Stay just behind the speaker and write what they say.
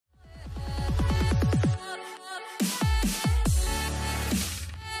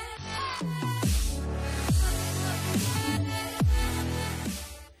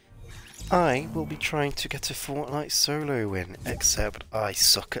I will be trying to get a Fortnite solo win, except I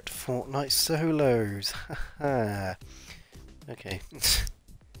suck at Fortnite solos. Haha. Okay.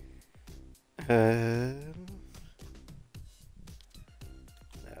 I'll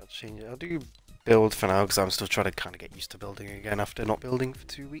change it. I'll do build for now because I'm still trying to kind of get used to building again after not building for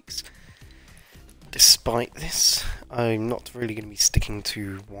 2 weeks. Despite this, I'm not really going to be sticking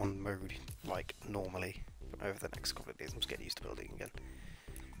to one mode like normally over the next couple of days. I'm just getting used to building again.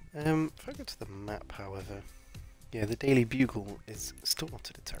 If I go to the map, however, yeah, the Daily Bugle is still not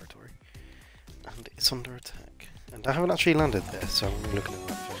in territory, and it's under attack. And I haven't actually landed there, so I'm going to be looking at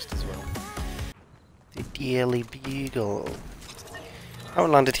that first as well. The Daily Bugle. I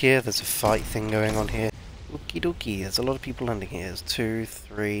haven't landed here, there's a fight thing going on here. Okie dokie, there's a lot of people landing here. There's 2,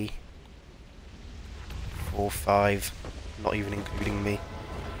 3, 4, 5, not even including me.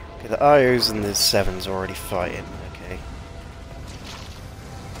 Okay, the IOs and the 7s are already fighting, okay.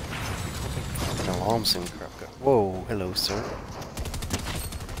 An alarm some crap go. Whoa, hello sir.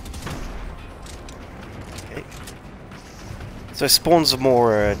 Okay. So it spawns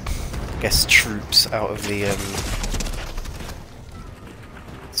more, I guess, troops out of the,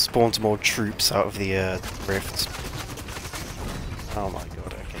 spawns more troops out of the, rifts. Oh my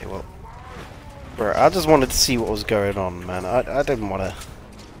god, okay, well. Bro, I just wanted to see what was going on, man. I didn't want to...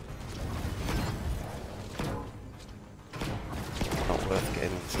 Not worth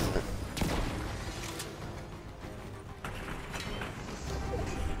getting into, is it?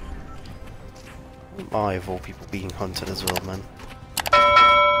 I, of all people, being hunted as well, man.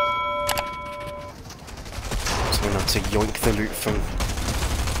 So I'm going to yoink the loot from...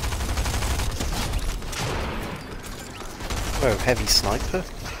 Oh, heavy sniper?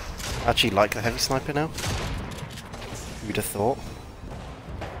 I actually like the heavy sniper now. Who'd have thought?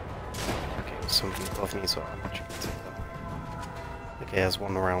 Okay, there's something above me, so I'm actually going to take that. Okay, there's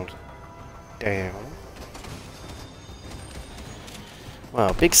one round down.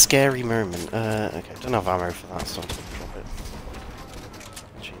 Wow, big scary moment. Okay, I don't have ammo for that, so I'm going to drop it.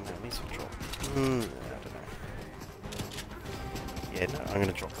 Actually, no, it needs to drop. I don't know. Yeah, no, I'm going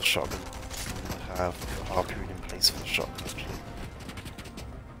to drop the shotgun. I have the harpoon in place for the shotgun, actually.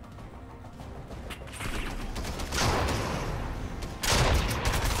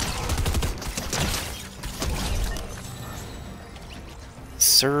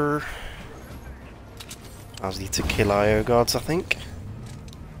 Sir. I was need to kill IO guards, I think.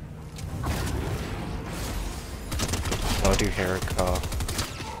 I do hear a car.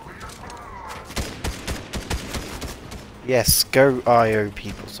 Yes, go IO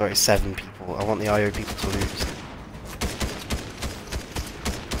people. Sorry, 7 people. I want the IO people to lose.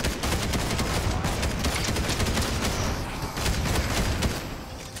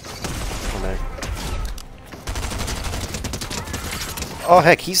 Oh no. Oh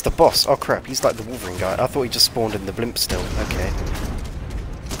heck, he's the boss. Oh crap, he's like the Wolverine guy. I thought he just spawned in the blimp still. Okay.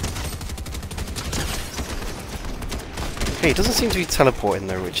 Okay, he doesn't seem to be teleporting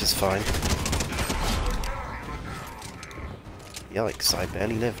though, which is fine. Yikes, I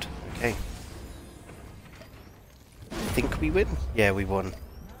barely lived. Okay. I think we win? Yeah, we won.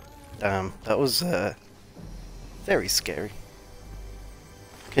 Damn, that was very scary.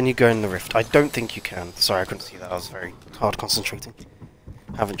 Can you go in the rift? I don't think you can. Sorry, I couldn't see that. I was very hard concentrating.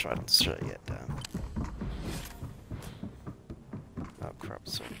 Haven't tried on destroy it yet, damn. Oh crap,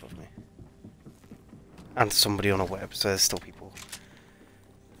 somebody above me. And somebody on a web, so there's still people.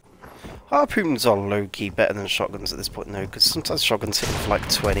 Harpoons are low-key better than shotguns at this point though, because sometimes shotguns hit for like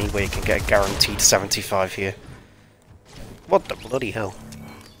 20, where you can get a guaranteed 75 here. What the bloody hell?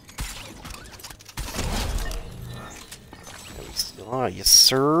 Ah, yes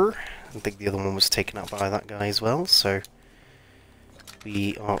sir. I think the other one was taken out by that guy as well, so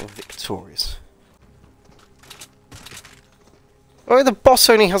we are victorious. Oh, the boss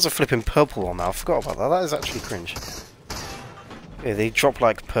only has a flipping purple one now. I forgot about that. That is actually cringe. Yeah, they drop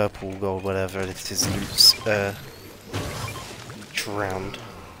like purple, gold, whatever. It is loot's drowned.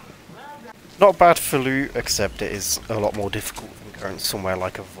 Not bad for loot, except it is a lot more difficult than going somewhere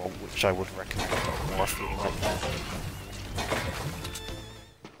like a vault, which I would recommend a lot more. I feel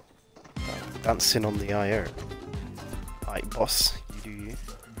like dancing on the IO. Alright, boss, you do you.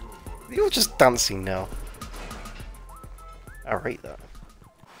 You're just dancing now. I rate that.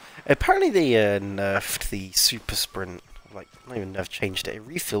 Apparently they nerfed the super sprint. Like, not even nerfed, changed it. It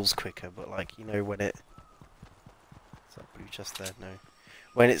refills quicker, but like, you know, when it... Is that blue just there? No.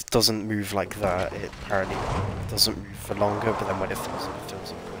 When it doesn't move like that, it apparently doesn't move for longer, but then when it fills up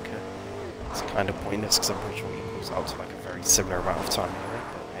quicker. It's kind of pointless, because I'm pretty sure it equals out to like a very similar amount of time anyway,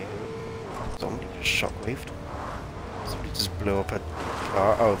 but hey. Somebody just shockwaved. Somebody just blew up a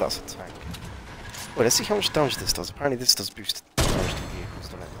Oh, that's a tank. Wait, let's see how much damage this does. Apparently this does boost damage to vehicles,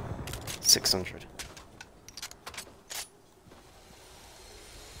 doesn't it? 600.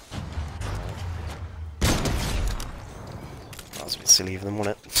 That was a bit silly of them,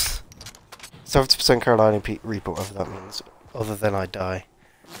 wasn't it? 70% Carolina Reaper, whatever that means. Other than I die.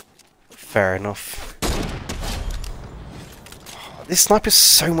 Fair enough. Oh, this sniper's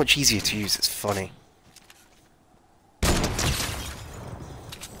so much easier to use, it's funny.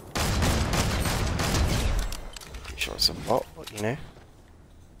 Pretty sure it's a bot, but you know.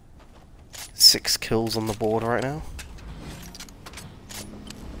 6 kills on the board right now.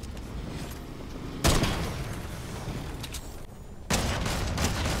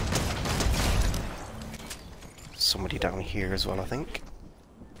 Somebody down here as well, I think.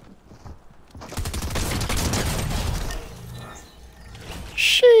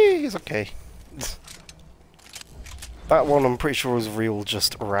 Sheesh, okay. That one I'm pretty sure was real,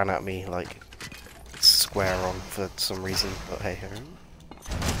 just ran at me like square on for some reason, but hey ho.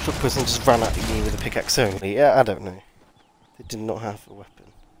 The person just ran at me with a pickaxe only. Yeah, I don't know. They did not have a weapon.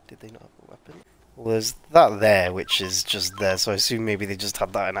 Did they not have a weapon? Well, there's that there, which is just there, so I assume maybe they just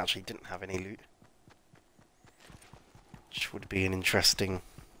had that and actually didn't have any loot. Which would be an interesting,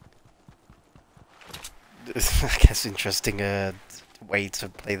 I guess, interesting way to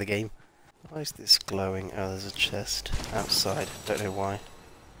play the game. Why is this glowing? Oh, there's a chest outside. Don't know why.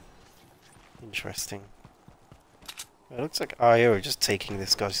 Interesting. It looks like IO are just taking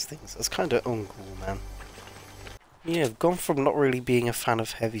this guy's things. That's kind of uncool, man. Yeah, I've gone from not really being a fan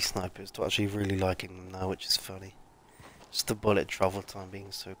of heavy snipers to actually really liking them now, which is funny. Just the bullet travel time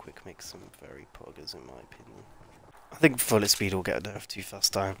being so quick makes them very poggers, in my opinion. I think bullet speed will get nerfed too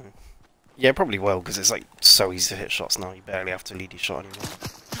fast, I don't know. Yeah, probably will, because it's like so easy to hit shots now, you barely have to lead your shot anymore.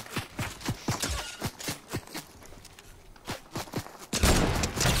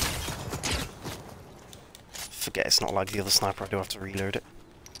 Forget it's not like the other sniper, I do have to reload it.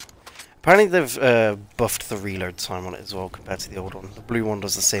 Apparently they've buffed the reload time on it as well compared to the old one. The blue one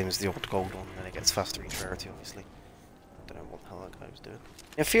does the same as the old gold one, and it gets faster each rarity, obviously. I don't know what the hell that guy was doing.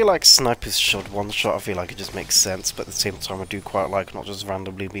 I feel like snipers should one-shot, I feel like it just makes sense, but at the same time I do quite like not just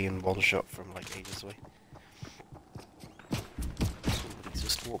randomly being one-shot from like ages away. Somebody's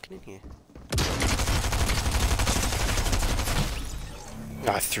just walking in here.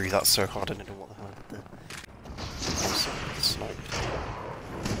 I threw that so hard I don't know what the hell I did there. I'm sorry, sniped.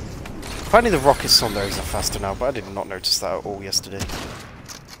 Apparently the rockets on those are faster now, but I did not notice that at all yesterday.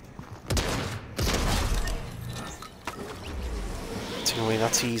 Getting away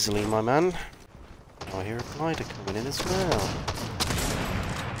that easily, my man. Oh, I hear a glider coming in as well.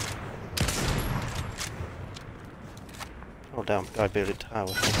 Oh damn, guy built a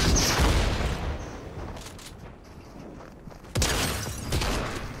tower.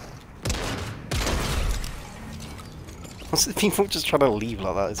 What's the people just trying to leave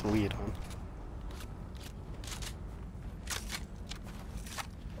like that? It's weird, man.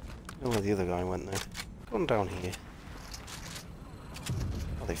 I don't know where the other guy went though. Go on down here.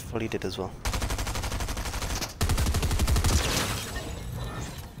 Oh, they fully did as well.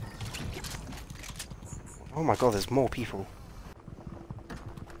 Oh my god, there's more people.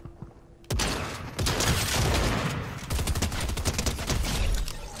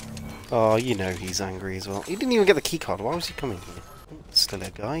 Oh, you know he's angry as well. He didn't even get the keycard. Why was he coming here? Still a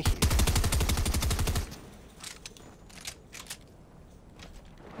guy here.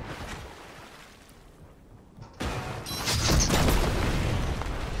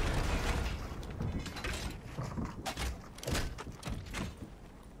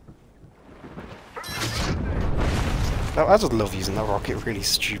 I just love using that rocket really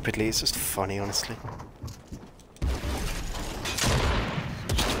stupidly. It's just funny, honestly.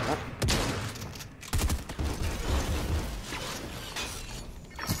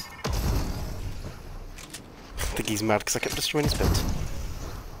 I think he's mad because I kept destroying his build.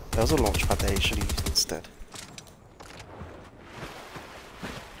 There was a launch pad there he should have used instead. I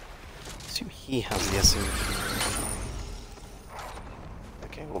assume he has the SMG.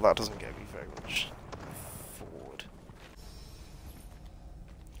 Okay, well that doesn't get me very much forward.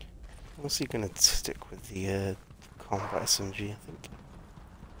 I'm also going to stick with the combat SMG, I think.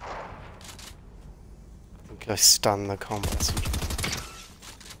 I think I stun the combat SMG.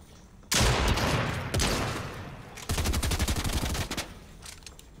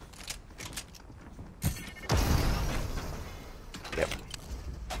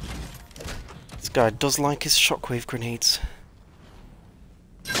 This guy does like his shockwave grenades.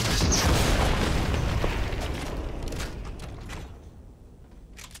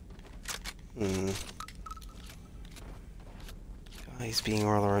 Guy is being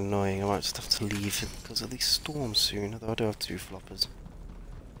rather annoying. I might just have to leave because of the storm soon, although I do have 2 floppers.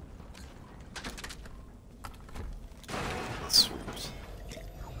 The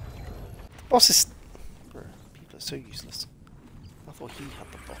boss is... Bro, people are so useless. I thought he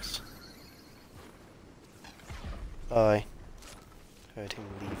had the boss. Bye. Heard him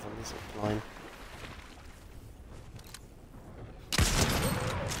leave on the zip line.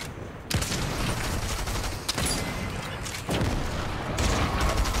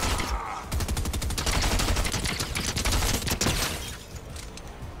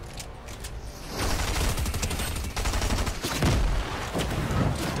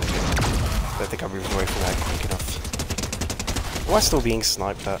 I don't think I moved away from that quick enough. Am I still being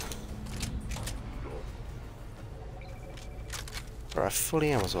sniped at? Bro, I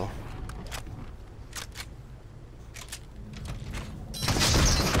fully am as well.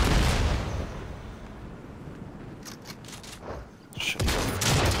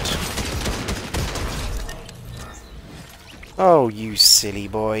 Oh, you silly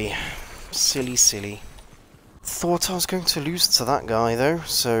boy. Silly, silly. Thought I was going to lose to that guy though,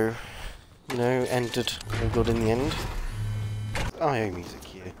 so, you know, ended all good in the end. IO music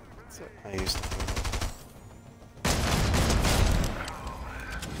here. So I used to think.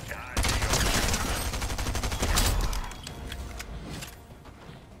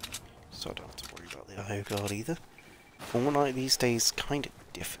 So I don't have to worry about the IO guard either. Fortnite these days is kind of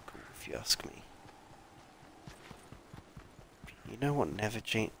difficult, if you ask me. You know what never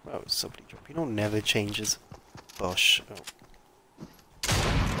change? Oh, somebody drop. You know what never changes? Bosh. Oh.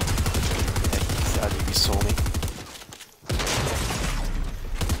 Yeah, I knew you saw me.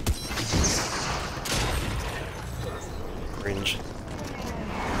 Cringe.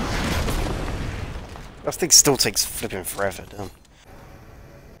 That thing still takes flipping forever, damn.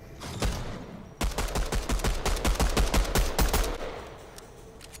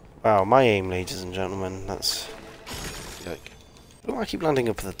 Wow, my aim, ladies and gentlemen, that's... like... Why do I keep landing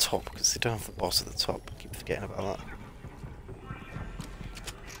up at the top? Because they don't have the boss at the top. I keep forgetting about that.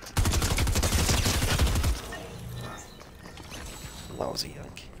 That was a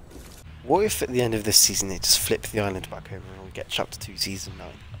yank. What if at the end of this season they just flip the island back over and we get Chapter 2 Season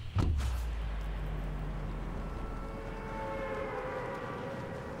 9?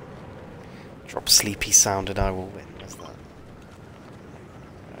 Drop sleepy sound and I will win. What's that?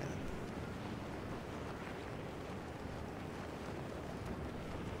 Right.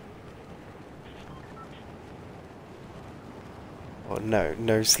 Oh no,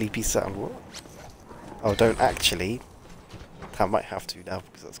 no sleepy sound. What? Oh, don't actually. I might have to now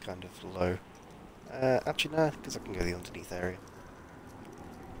because that's kind of low. Actually no, because I can go the underneath area.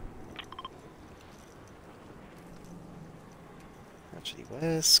 Actually,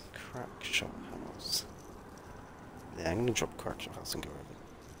 where's Crackshot House? Yeah, I'm gonna drop Crackshot House and go over.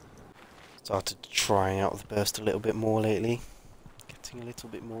 Started trying out the burst a little bit more lately. Getting a little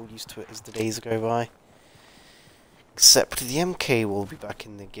bit more used to it as the days go by. Except the MK will be back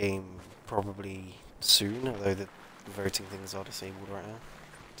in the game probably soon, although the voting things are disabled right now.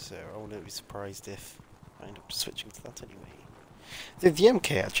 So I wouldn't be surprised if I end up switching to that anyway. The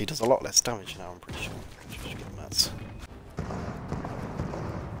MK actually does a lot less damage now, I'm pretty sure. Just get mats.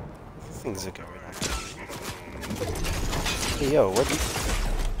 Things are going on. Hey, yo, what?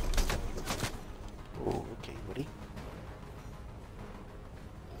 Oh, okay, buddy.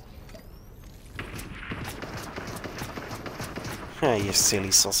 Ah, you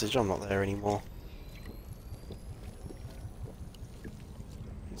silly sausage, I'm not there anymore.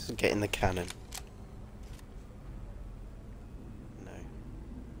 Just get in the cannon. No.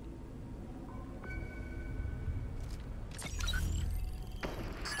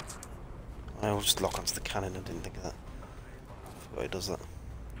 I'll just lock onto the cannon, I didn't think of that. I forgot it does that.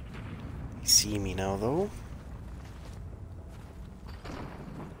 You see me now though.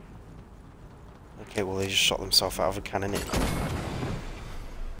 Okay, well they just shot themselves out of a cannon.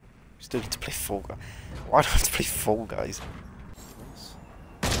 Still need to play Fall Guys. Why do I have to play Fall Guys?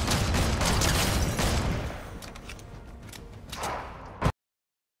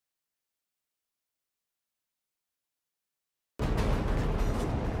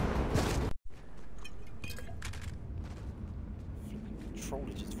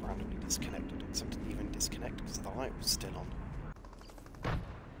 Controller just randomly disconnected, except it didn't even disconnect because the light was still on.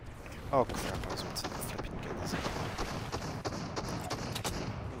 Oh crap, I was meant to flipping get this.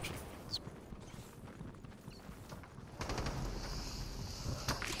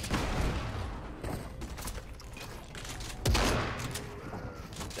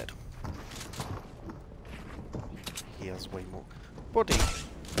 Dead. He has way more body.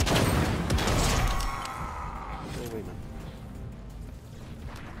 Go away, man.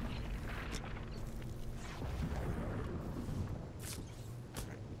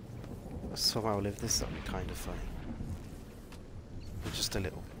 somehow live this, that'd be kind of funny. Just a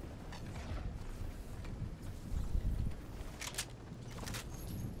little.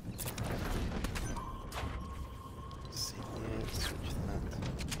 Switch that.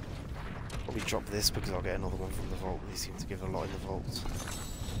 Probably drop this because I'll get another one from the vault. They seem to give a lot in the vault.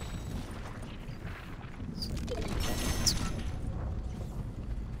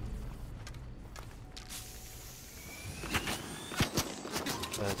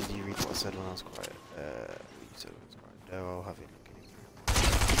 Did you read what I said when I was quiet? You said when I was quiet. No, I'll have it.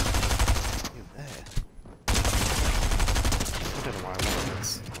 You're there. I don't know why I wanted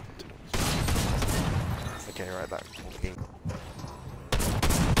this. Okay, right, that game.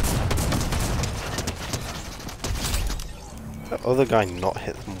 That other guy not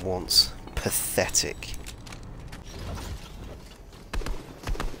hit them once. Pathetic.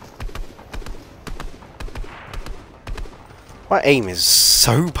 My aim is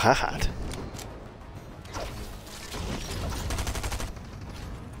so bad.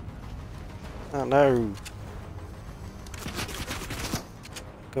 Oh no.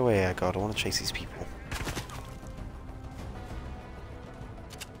 Go away, oh god, I want to chase these people.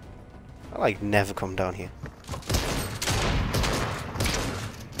 I like never come down here. I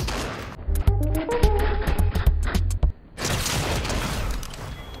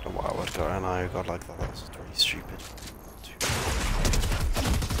don't know why I would go an IO god like that, that was really stupid.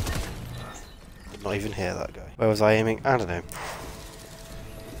 Did not even hear that guy. Where was I aiming? I don't know.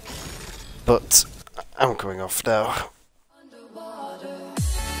 But I'm going off now.